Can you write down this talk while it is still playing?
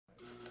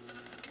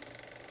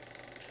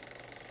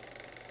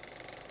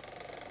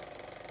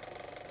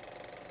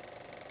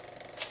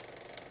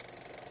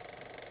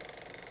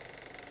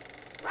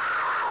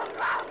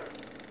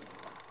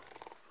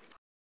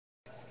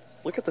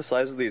Look at the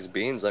size of these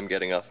beans I'm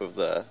getting off of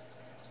the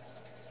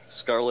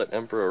Scarlet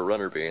Emperor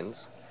runner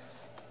beans.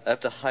 I have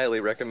to highly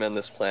recommend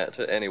this plant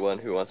to anyone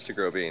who wants to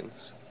grow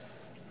beans.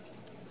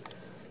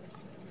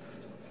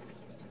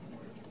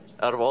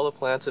 Out of all the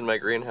plants in my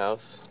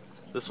greenhouse,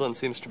 this one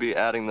seems to be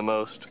adding the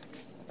most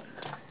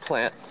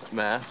plant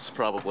mass,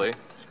 probably.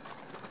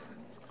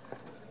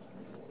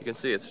 You can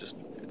see it's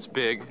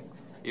big,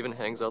 even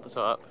hangs out the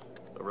top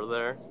over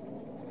there.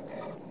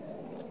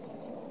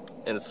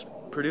 And it's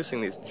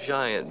producing these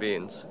giant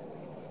beans.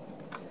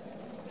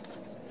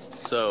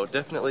 So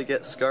definitely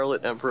get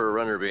Scarlet Emperor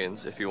runner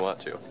beans if you want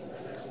to.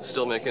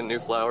 Still making new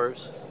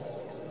flowers.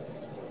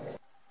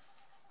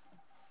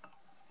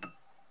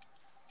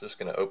 Just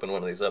gonna open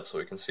one of these up so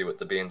we can see what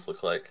the beans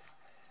look like.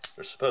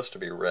 They're supposed to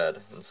be red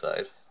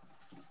inside.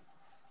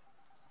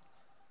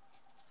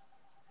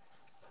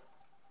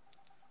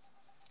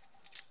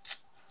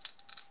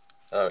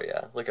 Oh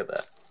yeah, look at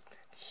that.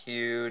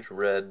 Huge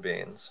red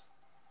beans.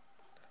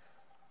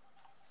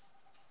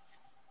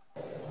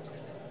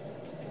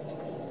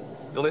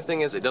 The only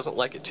thing is it doesn't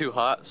like it too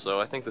hot,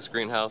 so I think this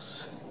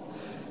greenhouse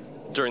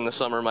during the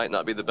summer might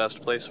not be the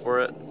best place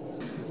for it.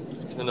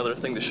 Another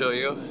thing to show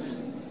you.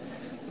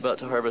 About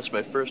to harvest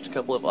my first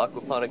couple of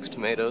Aquaponics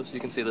tomatoes.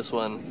 You can see this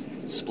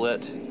one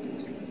split.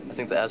 I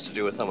think that has to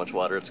do with how much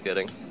water it's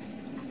getting.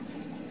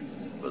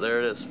 But there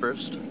it is,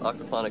 first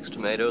Aquaponics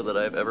tomato that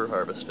I've ever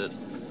harvested.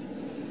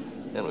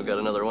 And we've got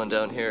another one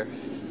down here.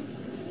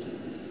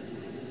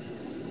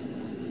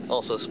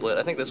 Also split.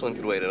 I think this one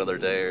could wait another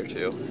day or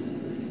two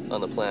on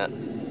the plant.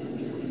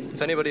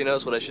 If anybody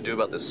knows what I should do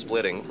about this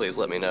splitting, please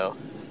let me know.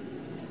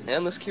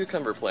 And this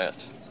cucumber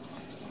plant.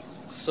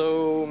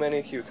 So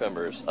many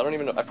cucumbers. I don't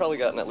even know, I've probably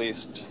gotten at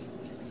least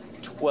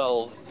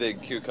 12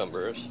 big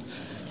cucumbers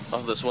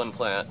off this one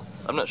plant.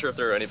 I'm not sure if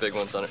there are any big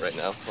ones on it right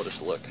now. We'll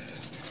just look.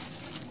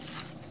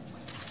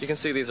 You can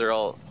see these are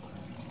all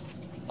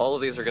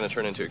of these are going to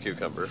turn into a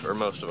cucumber, or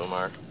most of them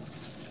are.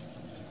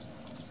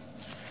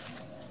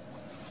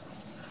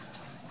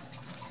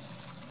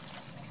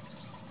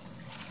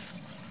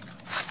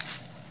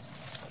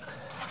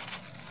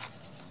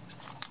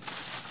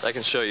 I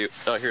can show you,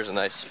 oh here's a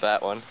nice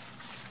fat one.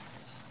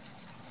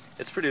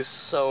 It's produced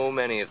so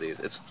many of these.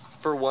 It's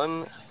for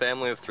one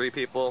family of 3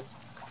 people,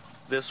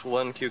 this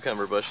one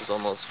cucumber bush is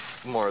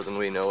almost more than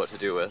we know what to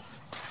do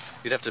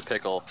with. You'd have to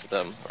pickle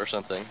them or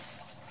something.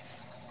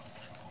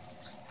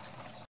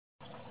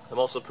 I'm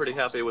also pretty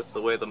happy with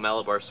the way the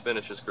Malabar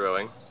spinach is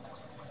growing.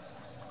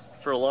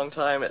 For a long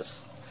time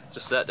it's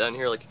just sat down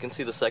here, like you can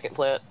see the second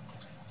plant,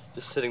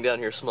 just sitting down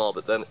here small,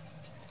 but then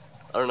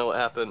I don't know what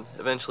happened.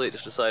 Eventually it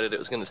just decided it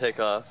was going to take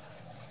off.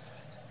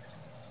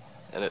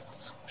 And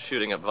it's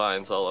shooting up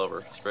vines all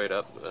over, straight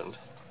up, and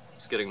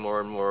it's getting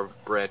more and more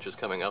branches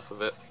coming off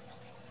of it.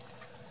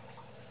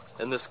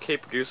 And this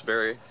Cape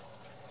gooseberry,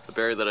 the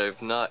berry that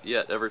I've not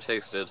yet ever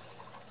tasted,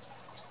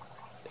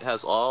 it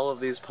has all of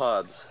these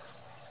pods.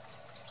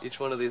 Each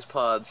one of these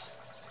pods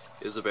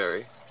is a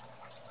berry.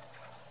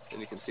 And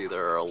you can see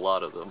there are a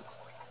lot of them.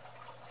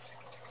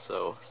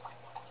 So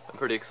I'm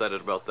pretty excited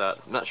about that.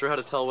 I'm not sure how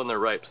to tell when they're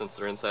ripe since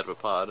they're inside of a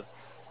pod,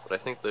 but I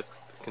think the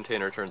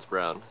container turns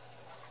brown.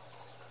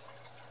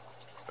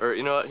 Or,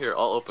 you know what, here,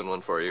 I'll open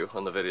one for you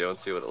on the video and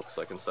see what it looks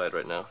like inside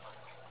right now.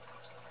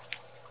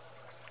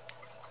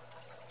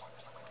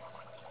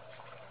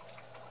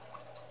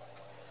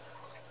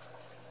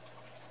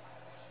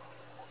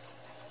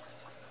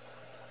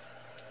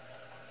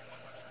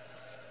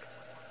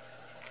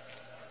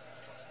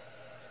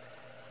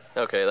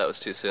 Okay, that was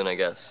too soon, I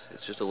guess.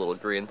 It's just a little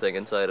green thing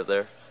inside of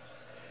there.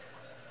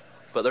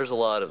 But there's a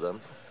lot of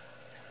them.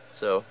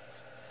 So,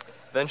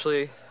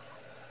 eventually,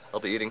 I'll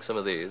be eating some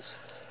of these.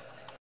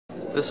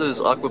 This is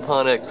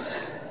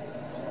Aquaponics.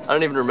 I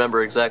don't even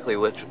remember exactly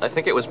which. I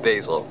think it was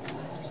basil.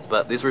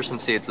 But these were some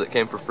seeds that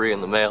came for free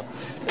in the mail.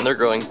 And they're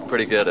growing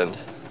pretty good, and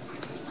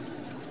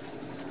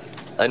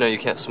I know you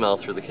can't smell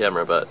through the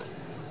camera, but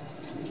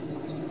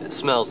it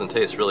smells and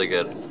tastes really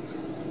good.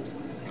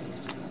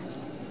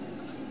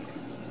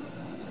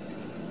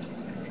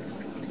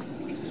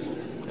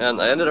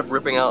 And I ended up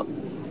ripping out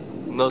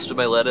most of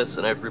my lettuce,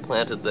 and I've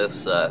replanted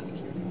this.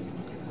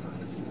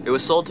 It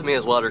was sold to me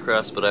as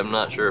watercress, but I'm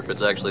not sure if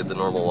it's actually the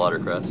normal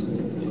watercress.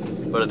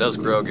 But it does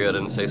grow good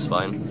and it tastes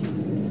fine.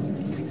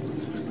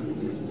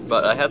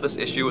 But I had this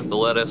issue with the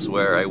lettuce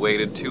where I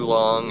waited too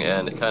long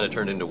and it kind of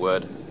turned into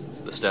wood.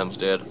 The stems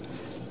did.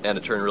 And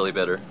it turned really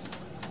bitter.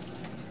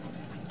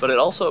 But it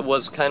also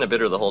was kind of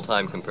bitter the whole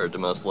time compared to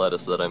most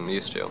lettuce that I'm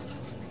used to.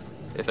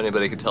 If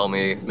anybody could tell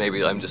me,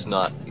 maybe I'm just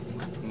not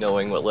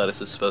knowing what lettuce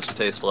is supposed to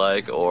taste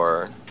like,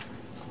 or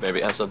maybe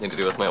it has something to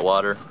do with my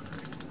water.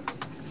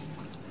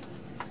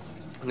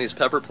 And these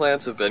pepper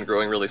plants have been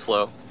growing really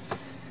slow.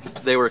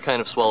 They were kind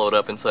of swallowed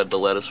up inside the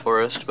lettuce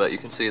forest, but you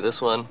can see this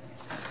one,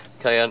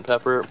 cayenne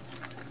pepper,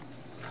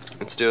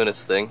 it's doing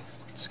its thing.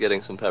 It's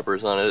getting some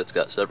peppers on it. It's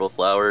got several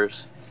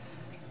flowers.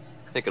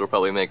 I think it'll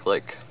probably make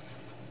like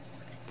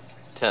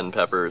 10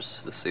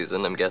 peppers this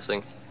season, I'm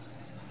guessing.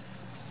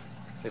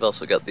 We've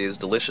also got these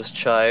delicious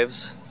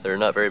chives. They're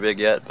not very big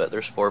yet, but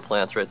there's 4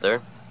 plants right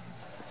there.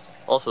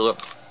 Also,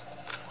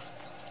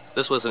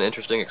 this was an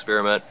interesting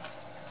experiment.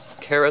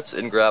 Carrots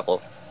in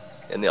gravel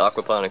in the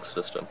aquaponics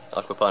system.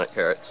 Aquaponic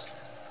carrots.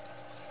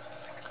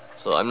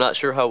 So I'm not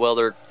sure how well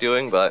they're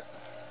doing, but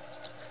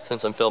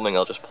since I'm filming,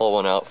 I'll just pull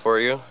one out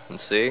for you and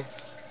see.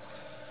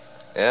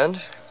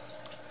 And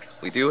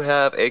we do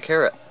have a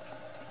carrot.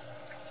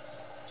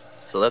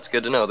 So that's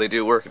good to know. They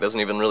do work. It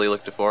doesn't even really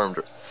look deformed.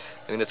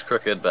 I mean, it's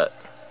crooked, but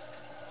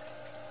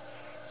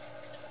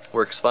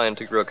works fine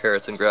to grow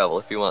carrots in gravel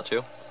if you want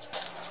to.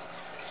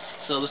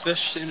 So the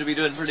fish seem to be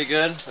doing pretty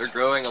good. They're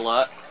growing a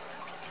lot.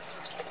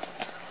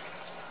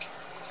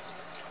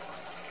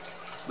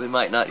 They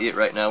might not eat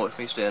right now with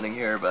me standing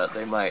here, but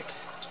they might.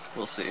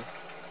 We'll see.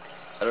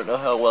 I don't know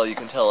how well you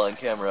can tell on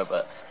camera,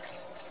 but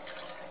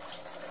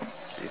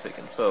see if it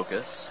can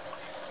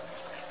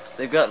focus.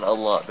 They've gotten a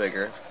lot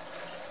bigger.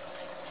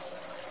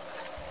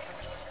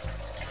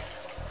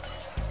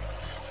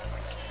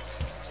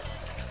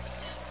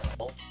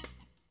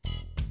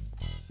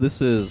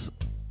 This is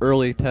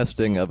early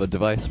testing of a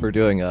device for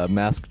doing a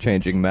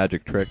mask-changing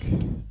magic trick.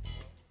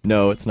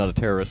 No, it's not a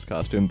terrorist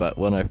costume, but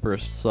when I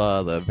first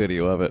saw the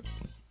video of it,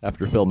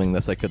 after filming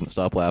this, I couldn't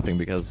stop laughing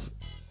because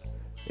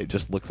it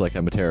just looks like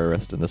I'm a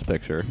terrorist in this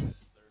picture.